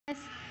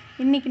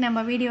இன்றைக்கி நம்ம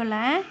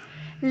வீடியோவில்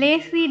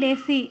லேசி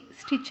டேசி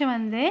ஸ்டிச்சை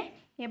வந்து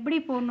எப்படி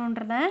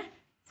போடணுன்றத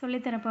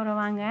சொல்லித்தர போகிறோம்.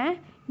 வாங்க.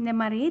 இந்த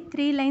மாதிரி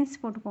 3 லைன்ஸ்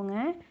போட்டுக்கோங்க.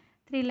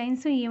 3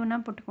 லைன்ஸும்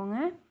ஈவனாக போட்டுக்கோங்க.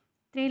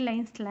 3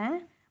 லைன்ஸில்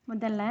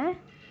முதல்ல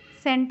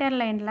சென்டர்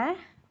லைனில்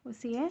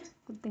ஊசியை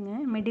குத்துங்க.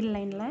 மிடில்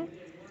லைனில்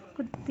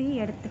குத்தி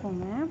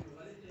எடுத்துக்கோங்க.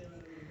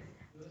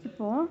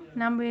 இப்போது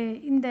நம்ம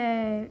இந்த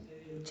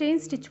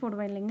செயின் ஸ்டிச்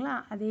போடுவோம் இல்லைங்களா,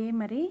 அதே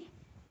மாதிரி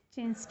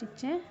செயின்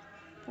ஸ்டிச்சை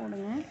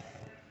போடுங்க.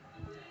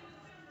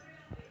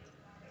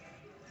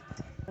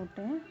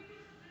 போட்டு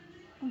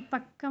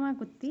பக்கமாக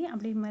குத்தி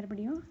அப்படியே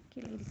மறுபடியும்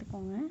கீழே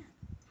இழுத்துக்கோங்க.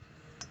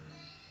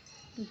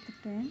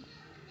 இழுத்துட்டு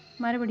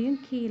மறுபடியும்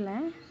கீழே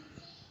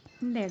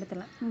இந்த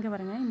இடத்துல இங்கே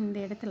பாருங்க, இந்த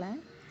இடத்துல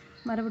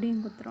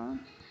மறுபடியும் குத்துறோம்.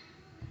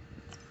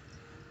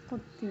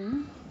 குத்தி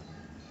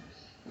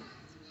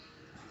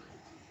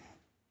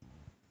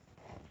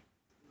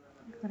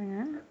பாருங்க,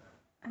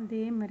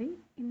 அதே மாதிரி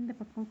இந்த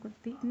பக்கம்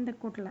குத்தி இந்த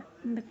கோட்டில்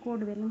இந்த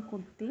கோடு வெல்லும்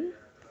குத்தி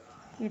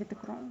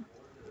எடுத்துக்கிறோம்.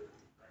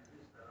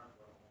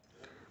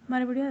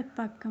 மறுபடியும் அது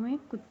பக்கமே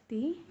குத்தி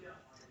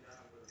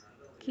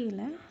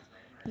கீழே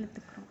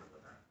இழுத்துக்கிறோம்.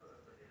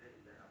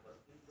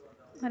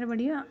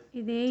 மறுபடியும்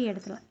இதே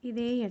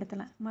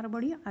இடத்துல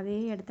மறுபடியும் அதே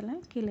இடத்துல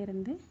கீழே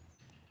இருந்து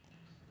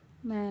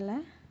மேலே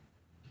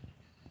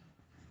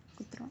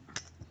குத்துறோம்.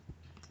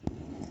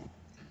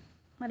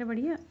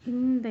 மறுபடியும்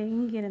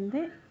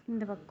இங்கிருந்து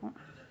இந்த பக்கம்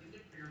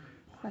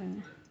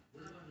பாருங்கள்,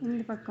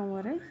 இந்த பக்கம்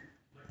ஒரு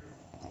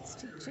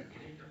ஸ்டிச்சு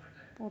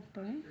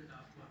போட்டு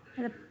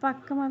அதை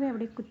பக்கமாகவே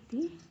அப்படியே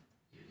குத்தி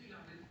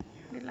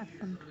இப்படி லாக்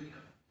பண்ணுறோம்.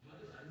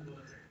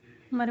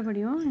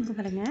 மறுபடியும் இங்கே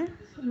பாருங்கள்,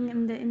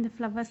 இந்த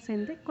ஃப்ளவர்ஸ்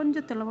சேர்ந்து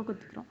கொஞ்சம் தொலைவாக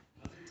குத்திக்கிறோம்.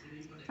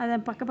 அதை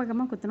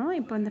பக்கமாக குத்தணும்.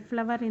 இப்போ இந்த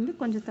ஃப்ளவர் இருந்து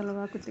கொஞ்சம்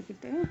தொலைவாக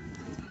குத்திக்கிட்டு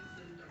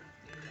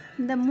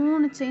இந்த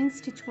 3 செயின்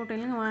ஸ்டிச் போட்டோம்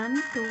இல்லைங்க, 1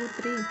 2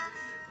 3,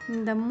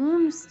 இந்த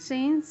 3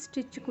 செயின்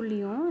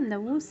ஸ்டிச்சுக்குள்ளேயும் இந்த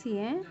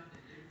ஊசியை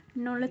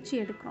நுழைச்சி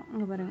எடுக்கிறோம்.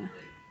 இங்கே பாருங்கள்,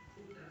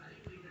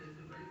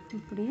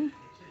 இப்படி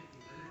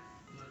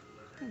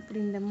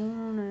இந்த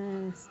 3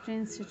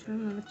 செயின்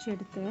ஸ்டிச்சும் நுழைச்சி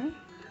எடுத்து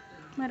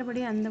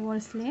மறுபடியும் அந்த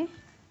ஹோல்ஸ்லேயே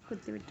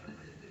குத்தி விட்டுருவோம்.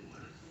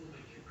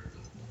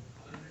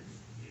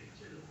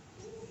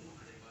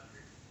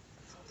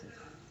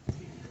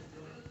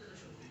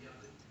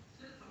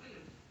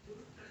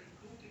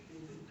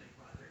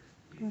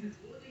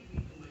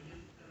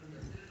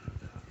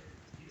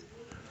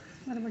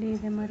 மறுபடியும்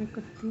இதே மாதிரி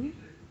குத்தி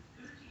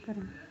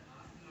பாருங்க.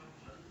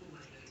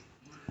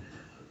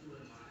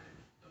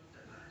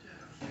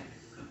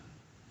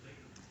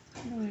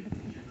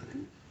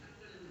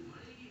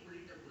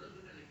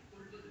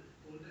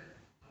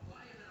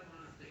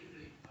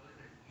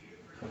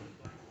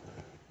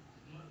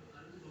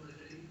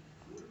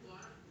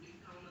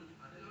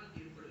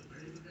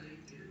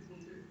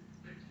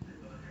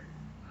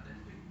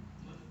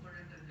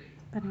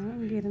 பாருங்க,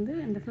 இங்கேருந்து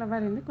இந்த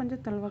ஃப்ளவர் இருந்து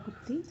கொஞ்சம் தொலைவாக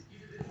குத்தி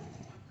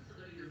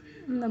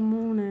இந்த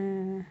 3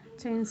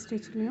 செயின்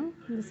ஸ்டிச்லேயும்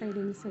இந்த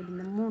சைடு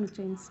இந்த 3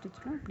 செயின்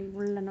ஸ்டிச்லையும் இப்படி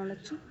உள்ளே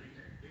நுழைச்சி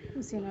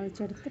ஊசியை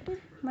நுழைச்சி எடுத்துகிட்டு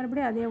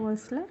மறுபடியும் அதே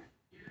ஹோல்ஸில்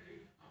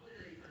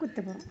குத்த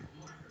போகிறோம்.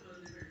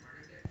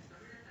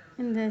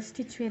 இந்த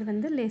ஸ்டிச் வேர்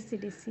வந்து லேசி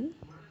டேசி.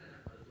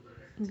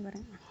 இங்கே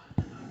வரேன்.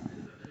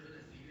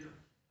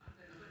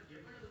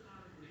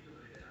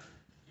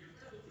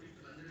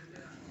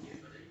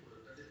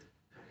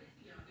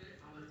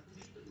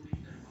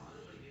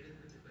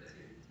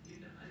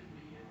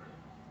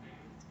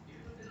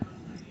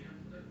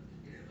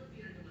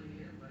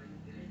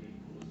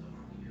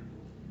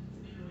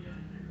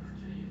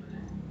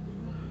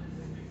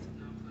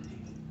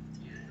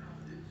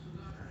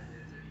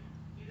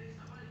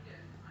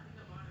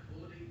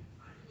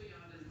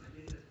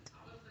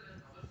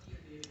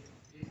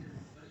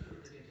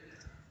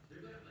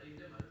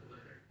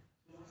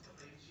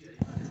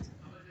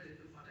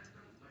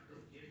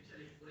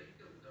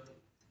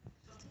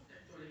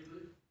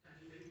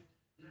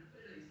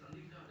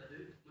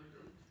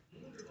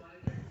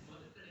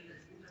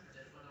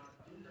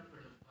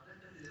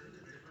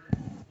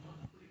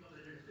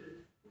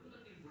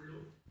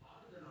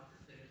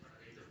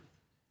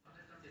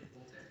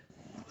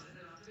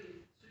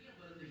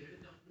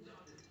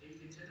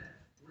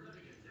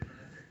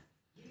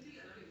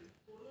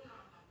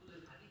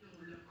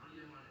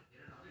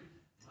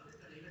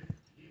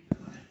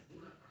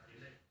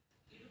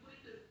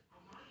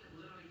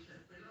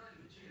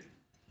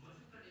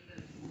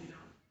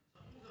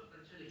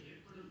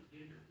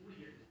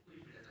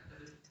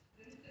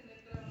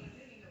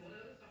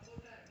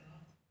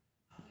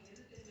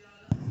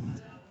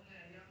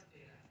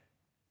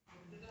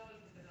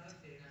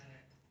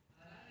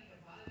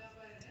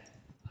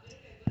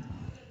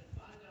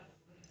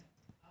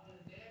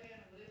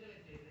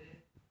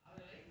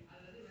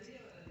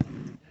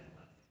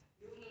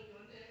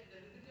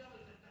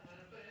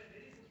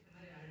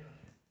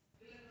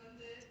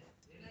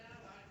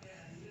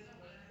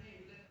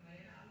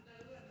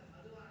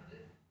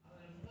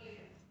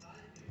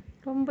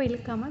 ரொம்ப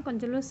இழுக்காமல்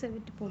கொஞ்சம் லூஸ்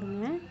விட்டு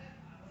போடுங்க.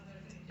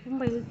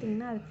 ரொம்ப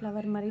இழுத்திங்கன்னா அது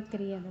ஃப்ளவர் மாதிரி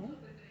தெரியாது.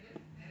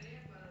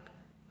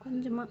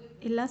 கொஞ்சமாக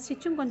எல்லா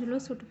ஸ்டிச்சும் கொஞ்சம்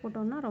லூஸ் விட்டு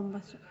போட்டோம்னா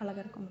ரொம்ப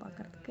அழகாக இருக்கும்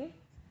பார்க்குறதுக்கு.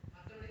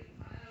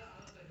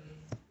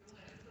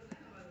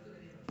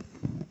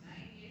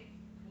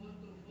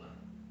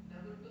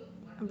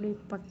 அப்படி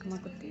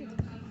பக்கமாக குத்தி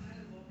எடுத்துக்கலாம்.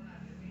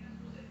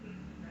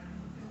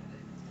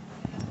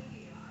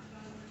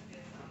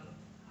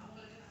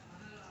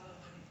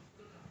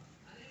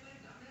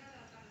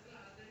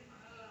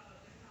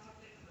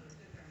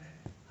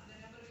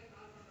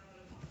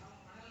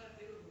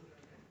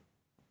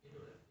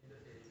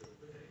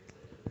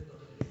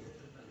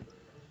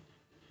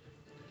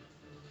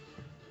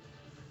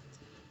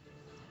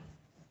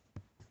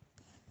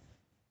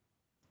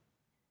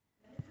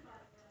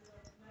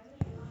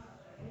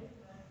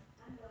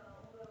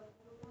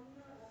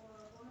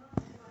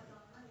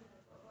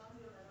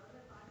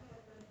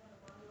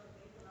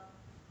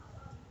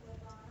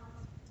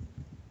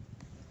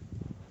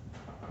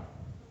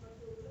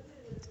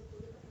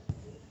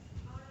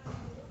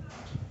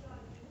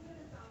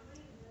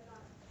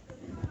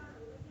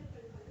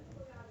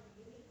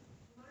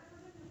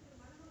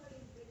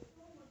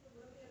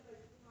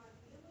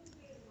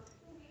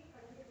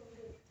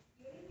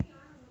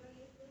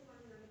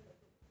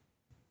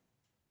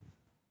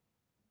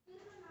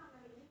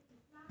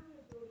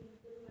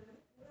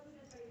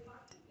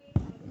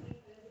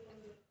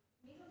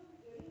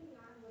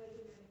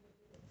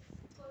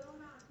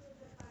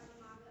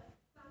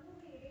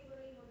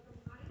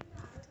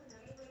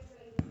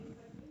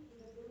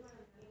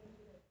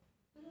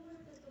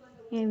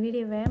 என்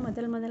வீடியோவை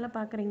முதல்ல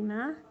பார்க்குறீங்கன்னா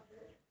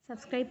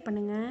சப்ஸ்கிரைப்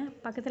பண்ணுங்கள்,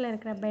 பக்கத்தில்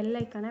இருக்கிற பெல்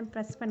ஐக்கானை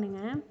ப்ரெஸ்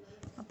பண்ணுங்கள்.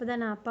 அப்போ தான்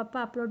நான் அப்பப்போ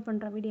அப்லோட்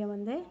பண்ணுற வீடியோ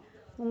வந்து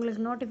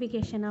உங்களுக்கு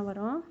நோட்டிஃபிகேஷனாக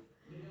வரும்.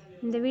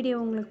 இந்த வீடியோ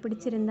உங்களுக்கு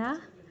பிடிச்சிருந்தா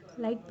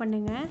லைக்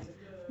பண்ணுங்கள்,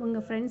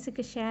 உங்கள்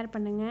ஃப்ரெண்ட்ஸுக்கு ஷேர்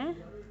பண்ணுங்கள்.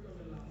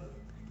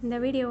 இந்த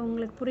வீடியோ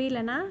உங்களுக்கு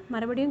புரியலனா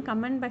மறுபடியும்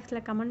கமெண்ட்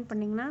பாக்ஸில் கமெண்ட்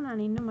பண்ணிங்கன்னா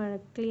நான் இன்னும்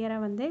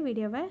கிளியராக வந்து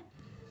வீடியோவை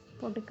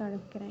போட்டு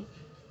காமிக்கிறேன்.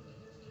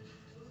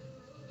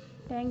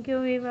 Thank you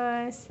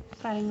viewers.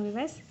 பாருங்கள்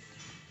வியூவர்ஸ்,